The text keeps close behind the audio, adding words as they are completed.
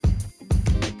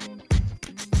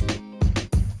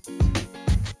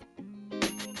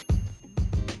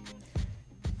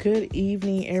Good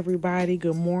evening, everybody.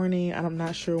 Good morning. I'm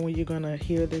not sure when you're going to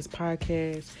hear this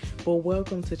podcast, but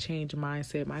welcome to Change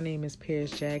Mindset. My name is Paris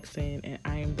Jackson, and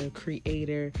I am the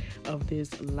creator of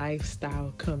this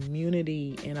lifestyle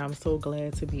community, and I'm so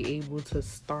glad to be able to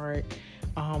start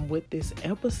with this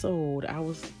episode. I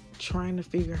was trying to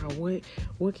figure out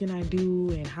what can I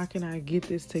do and how can I get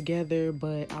this together,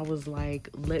 but I was like,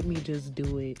 let me just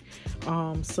do it.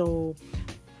 So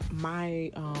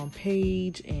my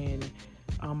page and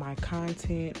my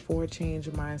content for Change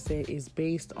Mindset is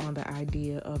based on the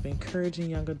idea of encouraging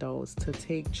young adults to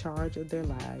take charge of their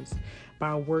lives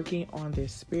by working on their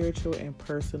spiritual and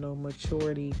personal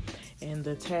maturity. And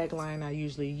the tagline I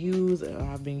usually use,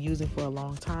 I've been using for a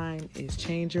long time, is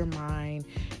change your mind,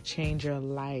 change your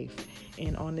life.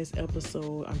 And on this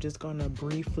episode, I'm just going to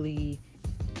briefly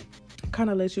kind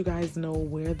of let you guys know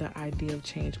where the idea of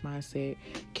Change Mindset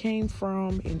came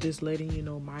from and just letting you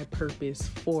know my purpose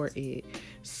for it.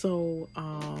 So,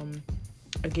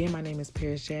 again, my name is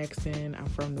Paris Jackson. I'm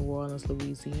from New Orleans,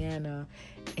 Louisiana,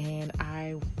 and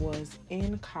I was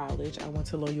in college. I went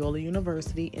to Loyola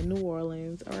University in New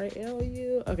Orleans. All right,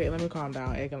 LU. Okay, let me calm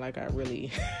down, acting like I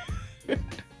really,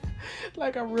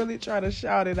 like I'm really trying to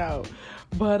shout it out.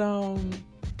 But,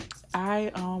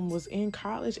 I was in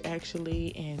college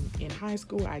actually, and in high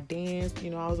school I danced. I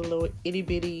was a little itty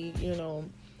bitty,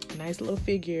 nice little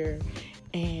figure.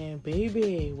 And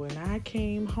baby, when I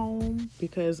came home,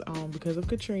 because of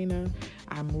Katrina,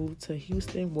 I moved to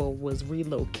Houston. Well, was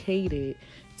relocated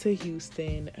to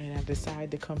Houston, and I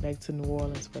decided to come back to New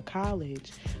Orleans for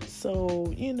college.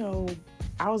 So,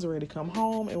 I was ready to come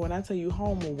home. And when I tell you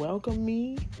home will welcome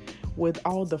me with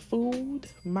all the food,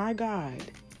 my God,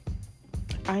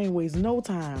 I ain't waste no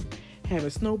time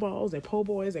having snowballs and po'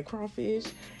 boys and crawfish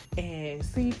and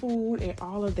seafood and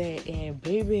all of that. And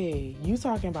baby, you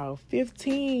talking about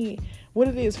 15, what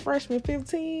it is, freshman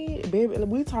 15? Baby,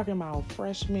 we talking about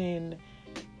freshman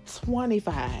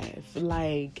 25.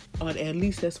 Like, or at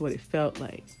least that's what it felt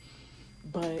like.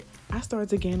 But I started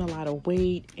to gain a lot of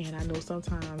weight, and I know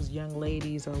sometimes young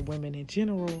ladies or women in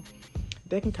general,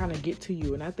 they can kind of get to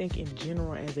you. And I think in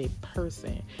general, as a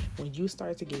person, when you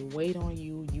start to get weight on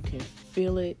you, you can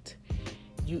feel it.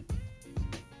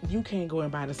 You can't go and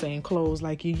buy the same clothes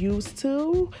like you used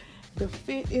to. The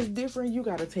fit is different. You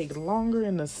got to take longer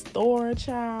in the store,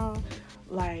 child.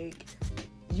 Like,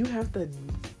 you have to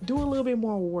do a little bit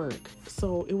more work.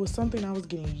 So it was something I was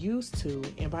getting used to.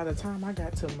 And by the time I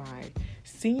got to my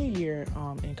senior year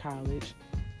in college,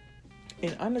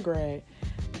 in undergrad,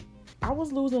 I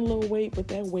was losing a little weight, but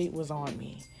that weight was on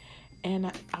me.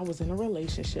 And I was in a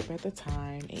relationship at the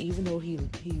time. And even though he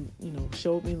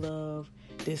showed me love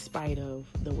despite of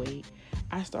the weight,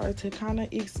 I started to kind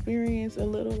of experience a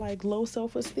little like low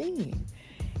self-esteem.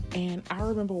 And I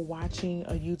remember watching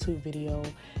a YouTube video,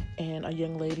 and a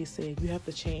young lady said, you have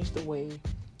to change the way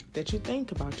that you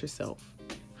think about yourself,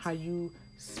 how you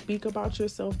speak about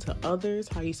yourself to others,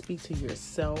 how you speak to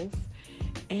yourself.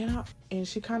 And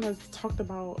she kind of talked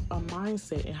about a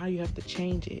mindset and how you have to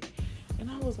change it. And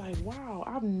I was like, wow,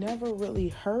 I've never really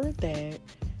heard that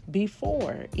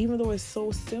before, even though it's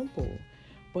so simple.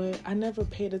 But I never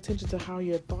paid attention to how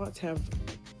your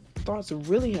thoughts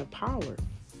really have power.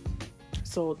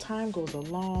 So time goes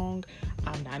along.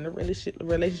 I'm not in a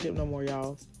relationship no more,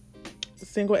 y'all.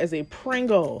 Single as a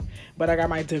Pringle. But I got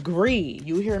my degree.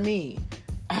 You hear me?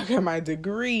 I got my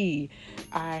degree.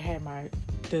 I had my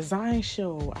design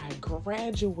show. I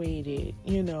graduated.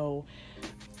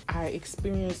 I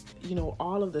experienced,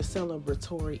 all of the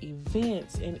celebratory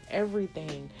events and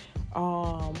everything.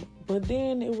 But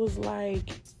then it was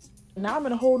like, now I'm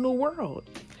in a whole new world.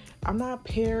 I'm not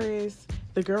Paris,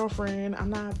 the girlfriend. I'm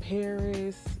not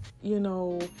Paris,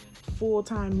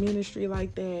 full-time ministry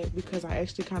like that, because I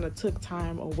actually kind of took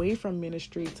time away from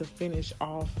ministry to finish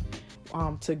off,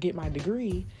 to get my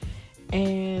degree.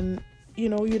 And,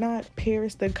 you're not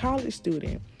Paris, the college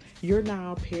student. You're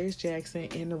now Paris Jackson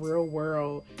in the real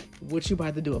world. What you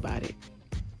about to do about it?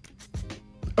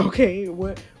 Okay,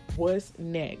 what's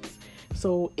next?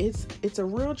 So it's a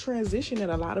real transition that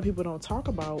a lot of people don't talk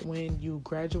about when you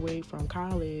graduate from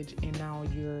college and now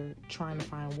you're trying to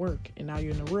find work and now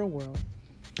you're in the real world.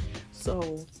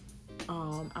 So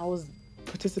I was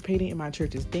participating in my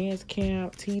church's dance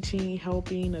camp, teaching,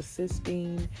 helping,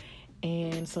 assisting,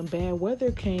 and some bad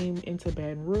weather came into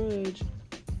Baton Rouge.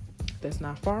 That's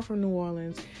not far from New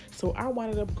Orleans. So I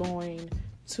wound up going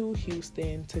to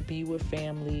Houston to be with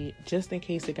family, just in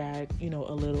case it got,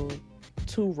 a little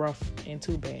too rough and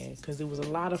too bad, because there was a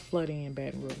lot of flooding in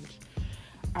Baton Rouge.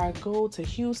 I go to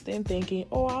Houston thinking,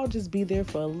 I'll just be there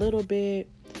for a little bit.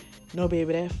 No,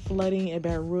 baby, that flooding in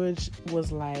Baton Rouge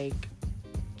was like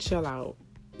chill out.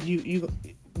 You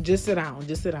just sit down.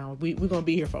 We're going to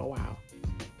be here for a while.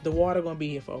 The water going to be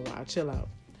here for a while. Chill out.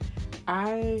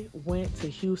 I went to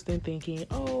Houston thinking,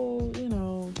 I'll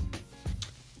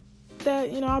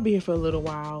be here for a little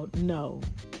while. No.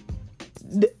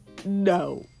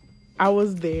 No. I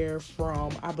was there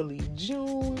from, I believe,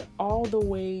 June all the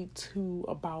way to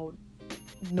about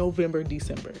November,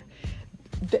 December.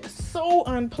 That's so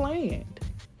unplanned.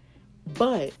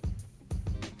 But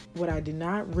what I did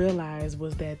not realize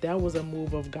was that was a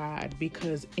move of God,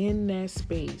 because in that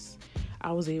space,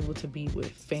 I was able to be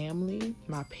with family,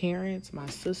 my parents, my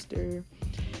sister,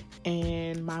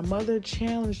 and my mother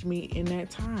challenged me in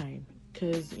that time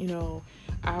because,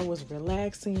 I was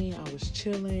relaxing, I was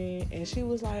chilling, and she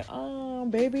was like,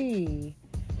 baby,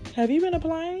 have you been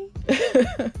applying?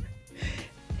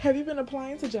 Have you been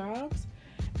applying to jobs?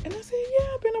 And I said, yeah,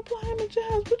 I've been applying to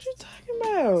jobs. What you talking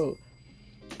about?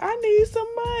 I need some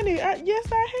money. Yes,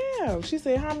 I have. She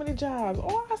said, how many jobs?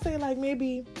 Oh, I say like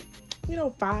maybe,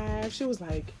 5. She was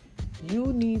like,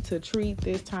 you need to treat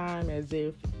this time as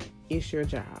if it's your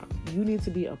job. You need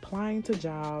to be applying to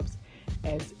jobs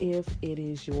as if it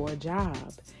is your job.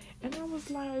 And I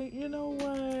was like, you know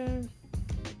what?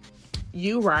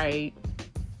 You right.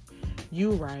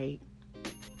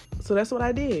 So that's what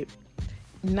I did.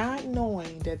 Not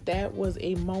knowing that was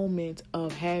a moment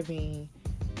of having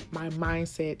my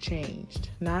mindset changed.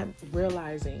 Not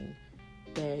realizing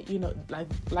that,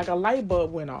 like a light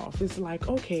bulb went off. It's like,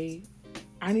 okay,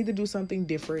 I need to do something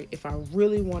different if I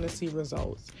really want to see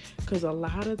results. Because a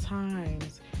lot of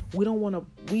times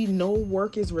we know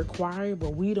work is required,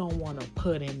 but we don't want to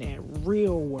put in that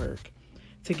real work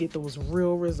to get those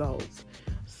real results.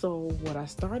 So what I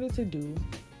started to do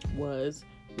was,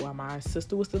 while my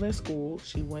sister was still in school,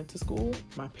 she went to school.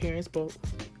 My parents both,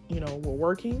 were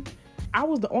working. I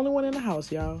was the only one in the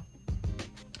house, y'all.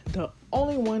 The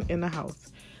only one in the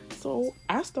house. So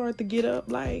I started to get up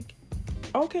like,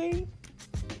 okay,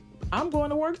 I'm going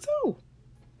to work too.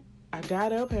 I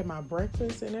got up, had my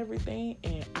breakfast and everything,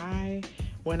 and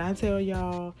when I tell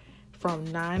y'all, from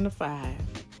 9 to 5,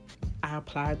 I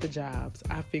applied to jobs.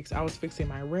 I was fixing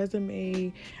my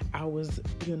resume. I was,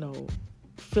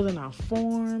 filling out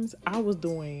forms. I was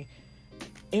doing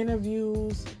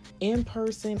interviews in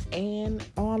person and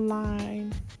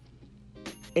online.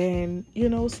 And,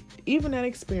 even that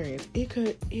experience, it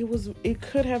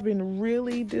could have been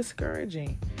really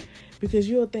discouraging, because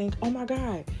you'll think, oh my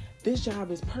God, this job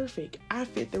is perfect. I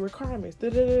fit the requirements.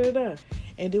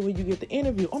 And then when you get the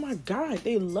interview, oh my God,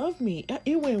 they love me.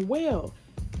 It went well.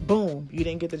 Boom, you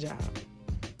didn't get the job.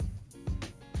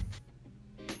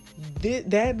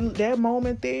 That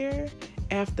moment there,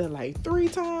 after like 3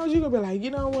 times, you're going to be like, you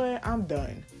know what? I'm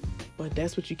done. But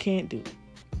that's what you can't do.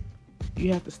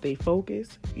 You have to stay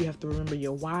focused. You have to remember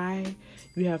your why.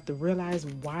 You have to realize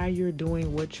why you're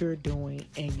doing what you're doing,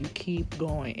 and you keep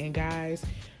going. And guys,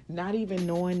 not even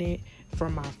knowing it,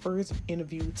 from my first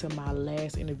interview to my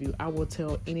last interview, I will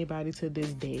tell anybody to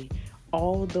this day,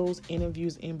 all those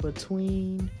interviews in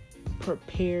between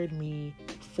prepared me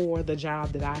for the job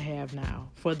that I have now,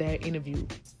 for that interview,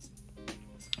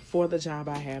 for the job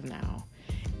I have now.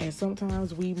 And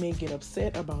sometimes we may get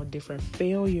upset about different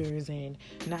failures and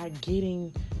not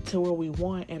getting to where we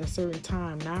want at a certain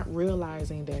time, not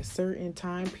realizing that certain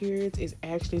time periods is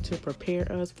actually to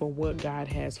prepare us for what God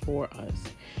has for us.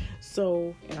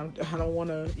 So, and I don't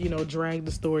want to, drag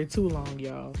the story too long,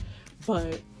 y'all,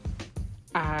 but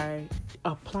I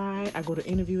apply, I go to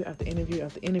interview after interview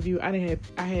after interview. I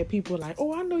had people like,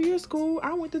 oh, I know your school.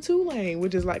 I went to Tulane,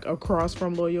 which is like across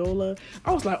from Loyola.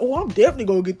 I was like, oh, I'm definitely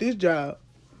going to get this job.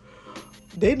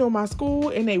 They know my school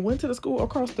and they went to the school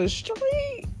across the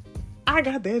street. I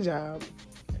got that job.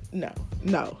 No.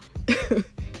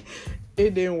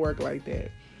 It didn't work like that.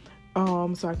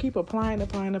 So I keep applying,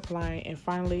 and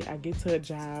finally I get to a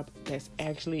job that's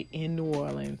actually in New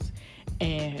Orleans.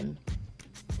 And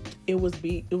it was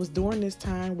during this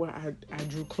time where I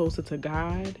drew closer to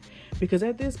God, because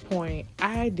at this point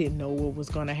I didn't know what was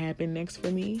going to happen next for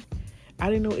me. I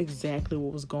didn't know exactly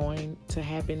what was going to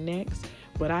happen next,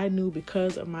 but I knew,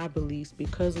 because of my beliefs,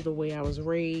 because of the way I was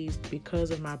raised,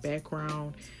 because of my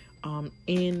background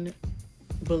in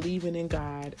believing in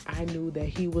God, I knew that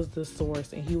He was the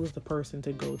source and He was the person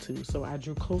to go to. So I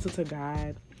drew closer to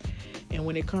God. And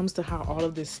when it comes to how all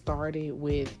of this started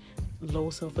with low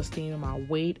self-esteem and my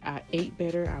weight, I ate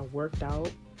better, I worked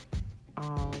out.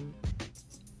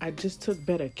 I just took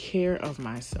better care of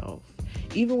myself.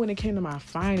 Even when it came to my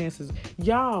finances,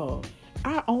 y'all,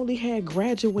 I only had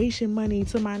graduation money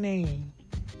to my name.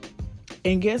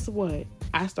 And guess what?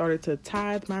 I started to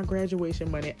tithe my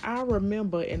graduation money. I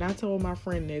remember, and I told my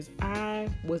friend this, I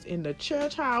I was in the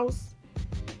church house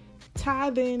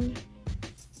tithing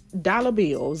dollar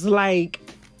bills. Like,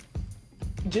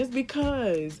 just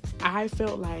because I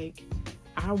felt like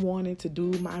I wanted to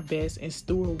do my best and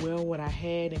steward well what I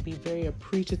had and be very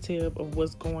appreciative of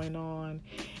what's going on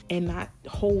and not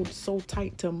hold so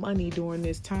tight to money during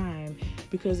this time,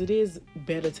 because it is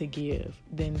better to give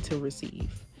than to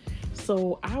receive.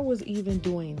 So I was even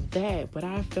doing that, but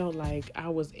I felt like I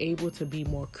was able to be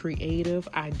more creative.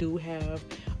 I do have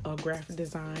a graphic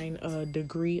design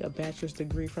degree, a bachelor's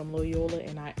degree from Loyola,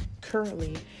 and I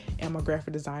currently am a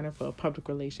graphic designer for a public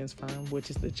relations firm, which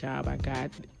is the job I got,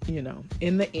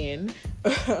 in the end.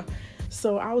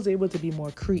 So I was able to be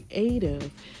more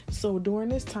creative. So during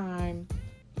this time,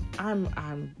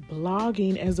 I'm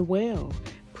blogging as well.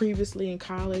 Previously in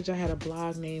college, I had a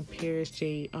blog named Paris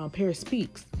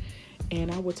Speaks. And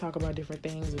I would talk about different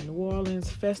things in New Orleans,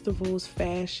 festivals,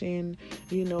 fashion,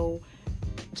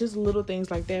 just little things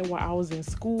like that while I was in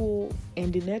school.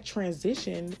 And then that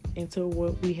transitioned into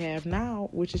what we have now,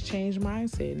 which is Change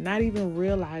Mindset. Not even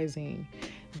realizing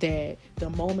that the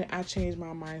moment I changed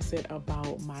my mindset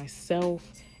about myself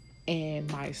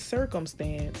and my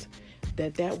circumstance,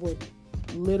 that would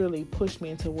literally push me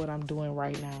into what I'm doing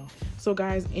right now. So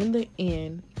guys, in the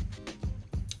end,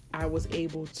 I was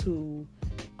able to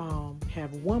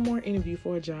have one more interview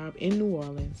for a job in New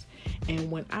Orleans.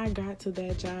 And when I got to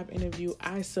that job interview,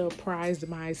 I surprised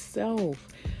myself.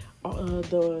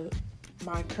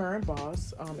 My current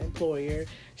boss, employer,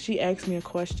 she asked me a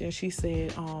question. She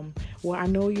said, well, I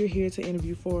know you're here to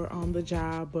interview for the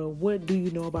job, but what do you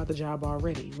know about the job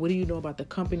already? What do you know about the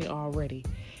company already?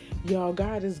 Y'all,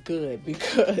 God is good,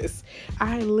 because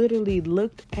I literally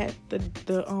looked at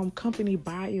the company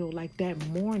bio like that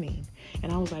morning,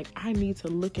 and I was like, I need to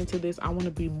look into this. I want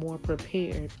to be more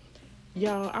prepared.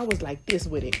 Y'all, I was like this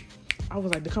with it. I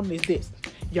was like, the company is this.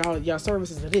 Y'all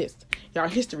services are this. Y'all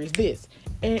history is this.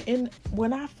 And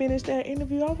when I finished that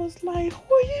interview, I was like,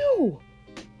 who are you?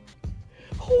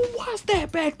 Who was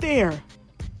that back there?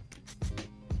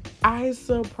 I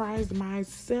surprised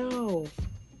myself.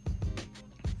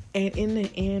 And in the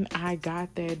end, I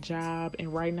got that job.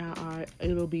 And right now,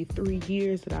 it'll be 3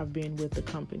 years that I've been with the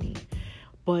company.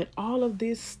 But all of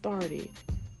this started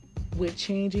with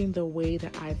changing the way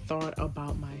that I thought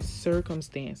about my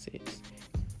circumstances.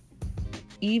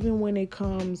 Even when it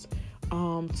comes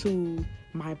to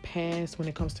my past, when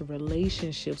it comes to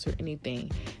relationships or anything,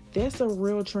 that's a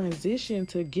real transition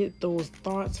to get those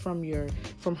thoughts from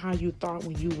how you thought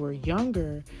when you were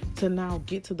younger to now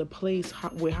get to the place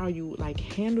with how you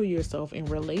handle yourself in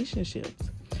relationships,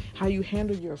 how you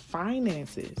handle your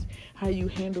finances, how you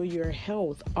handle your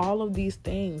health, all of these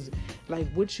things, like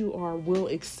what you will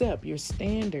accept, your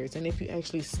standards, and if you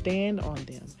actually stand on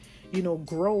them.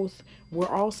 Growth, we're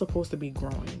all supposed to be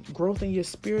growing. Growth in your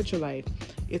spiritual life.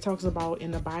 It talks about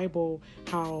in the Bible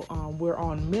how we're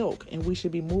on milk and we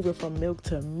should be moving from milk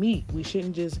to meat. We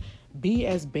shouldn't just be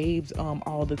as babes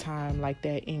all the time like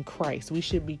that in Christ. We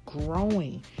should be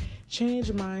growing.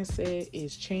 Change mindset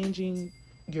is changing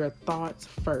your thoughts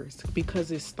first,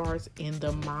 because it starts in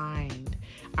the mind.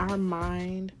 Our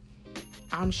mind,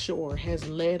 I'm sure, has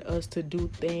led us to do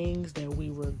things that we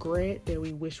regret, that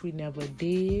we wish we never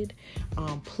did,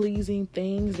 pleasing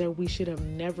things that we should have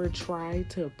never tried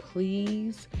to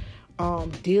please,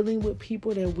 dealing with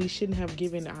people that we shouldn't have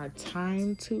given our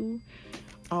time to,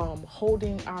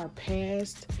 holding our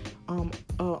past on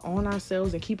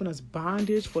ourselves and keeping us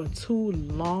bondage for too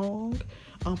long,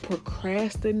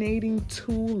 procrastinating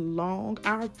too long.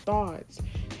 Our thoughts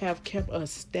have kept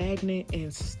us stagnant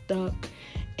and stuck.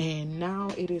 And now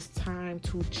it is time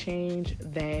to change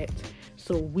that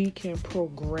so we can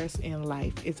progress in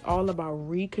life. It's all about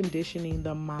reconditioning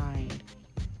the mind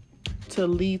to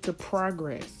lead to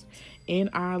progress in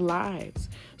our lives.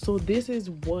 So this is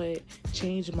what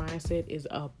Change Mindset is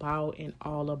about and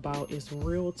all about. It's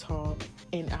real talk.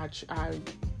 And I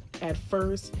at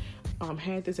first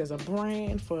had this as a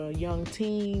brand for young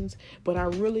teens, but I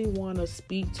really want to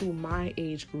speak to my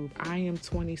age group. I am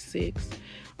 26,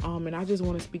 and I just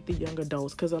want to speak to young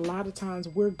adults, because a lot of times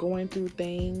we're going through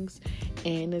things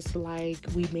and it's like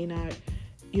we may not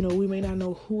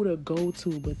know who to go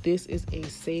to, but this is a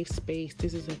safe space.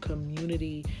 This is a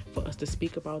community for us to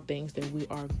speak about things that we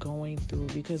are going through,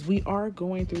 because we are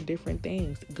going through different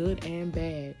things, good and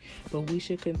bad, but we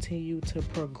should continue to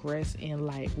progress in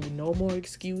life. No more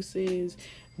excuses,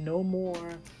 no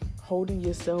more holding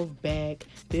yourself back.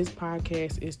 This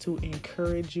podcast is to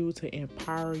encourage you, to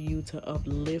empower you, to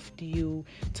uplift you,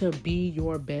 to be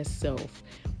your best self.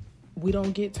 We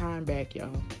don't get time back,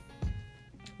 y'all.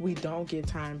 We don't get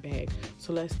time back.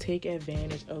 So let's take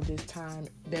advantage of this time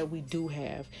that we do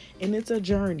have. And it's a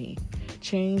journey.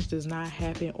 Change does not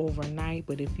happen overnight,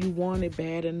 but if you want it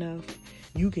bad enough,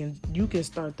 you can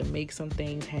start to make some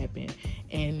things happen.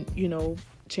 And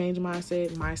Change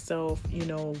Mindset, myself,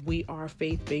 we are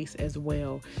faith-based as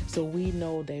well. So we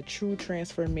know that true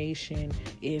transformation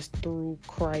is through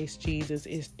Christ Jesus,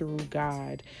 is through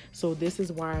God. So this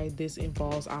is why this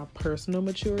involves our personal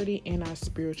maturity and our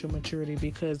spiritual maturity,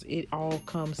 because it all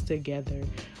comes together.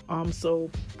 So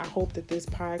I hope that this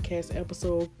podcast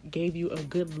episode gave you a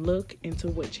good look into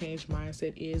what Change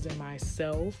Mindset is in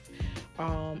myself.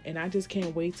 And I just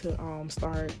can't wait to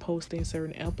start posting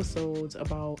certain episodes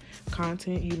about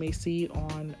content you may see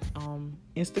on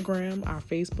Instagram, our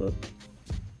Facebook,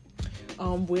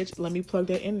 which, let me plug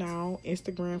that in now.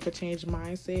 Instagram for Change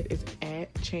Mindset is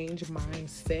at Change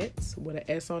Mindsets with an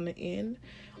S on the end.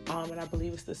 And I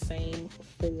believe it's the same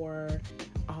for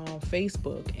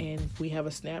Facebook. And we have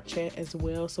a Snapchat as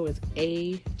well. So it's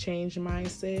a Change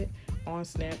Mindset on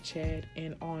Snapchat,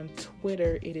 and on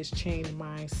Twitter it is Change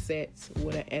Mindsets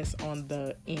with an S on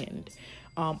the end.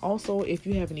 Also, if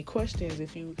you have any questions,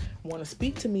 if you want to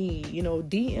speak to me,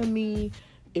 DM me.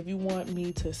 If you want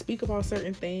me to speak about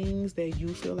certain things that you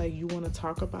feel like you want to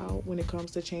talk about when it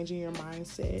comes to changing your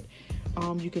mindset,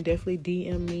 you can definitely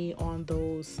DM me on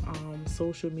those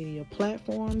social media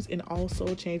platforms. And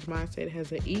also, Change Mindset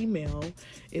has an email.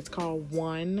 It's called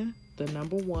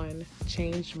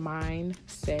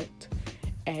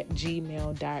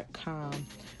changemindset@gmail.com.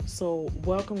 So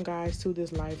welcome, guys, to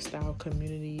this lifestyle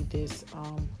community, this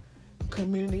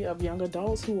community of young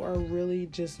adults who are really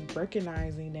just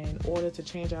recognizing that in order to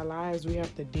change our lives, we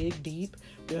have to dig deep,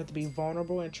 we have to be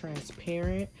vulnerable and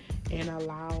transparent, and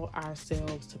allow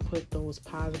ourselves to put those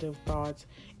positive thoughts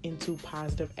into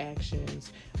positive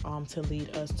actions to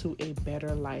lead us to a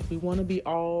better life. We want to be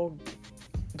all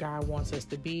God wants us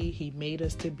to be. He made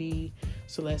us to be.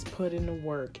 So let's put in the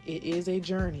work. It is a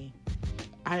journey.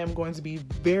 I am going to be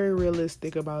very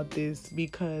realistic about this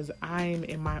because I'm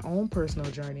in my own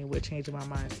personal journey with changing my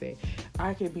mindset.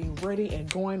 I could be ready and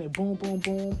going and boom, boom,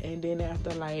 boom. And then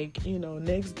after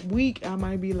next week, I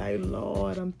might be like,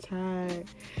 Lord, I'm tired.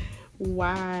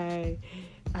 Why?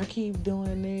 I keep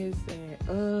doing this and,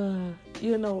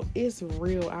 it's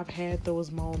real. I've had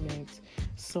those moments.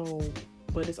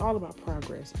 But it's all about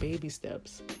progress, baby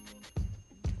steps.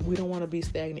 We don't want to be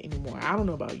stagnant anymore. I don't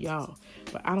know about y'all,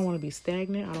 but I don't want to be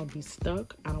stagnant. I don't want to be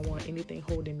stuck. I don't want anything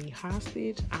holding me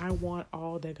hostage. I want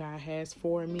all that God has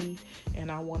for me, and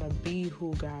I want to be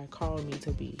who God called me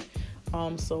to be.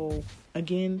 So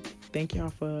again, thank y'all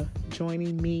for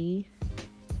joining me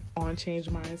on Change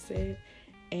Mindset,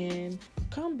 and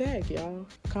come back, y'all.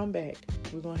 Come back.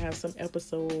 We're going to have some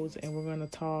episodes, and we're going to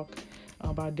talk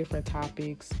about different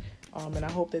topics. And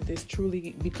I hope that this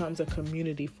truly becomes a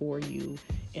community for you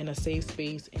in a safe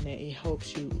space, and that it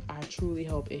helps you. I truly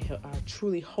hope it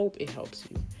helps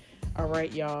you. All right,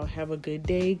 y'all. Have a good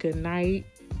day. Good night.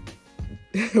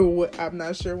 I'm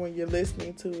not sure when you're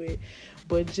listening to it,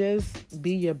 but just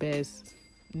be your best.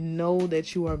 Know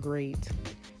that you are great.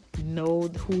 Know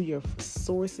who your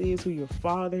source is, who your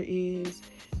father is.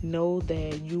 Know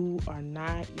that you are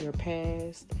not your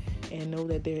past, and know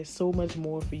that there's so much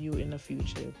more for you in the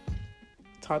future.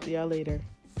 Talk to y'all later.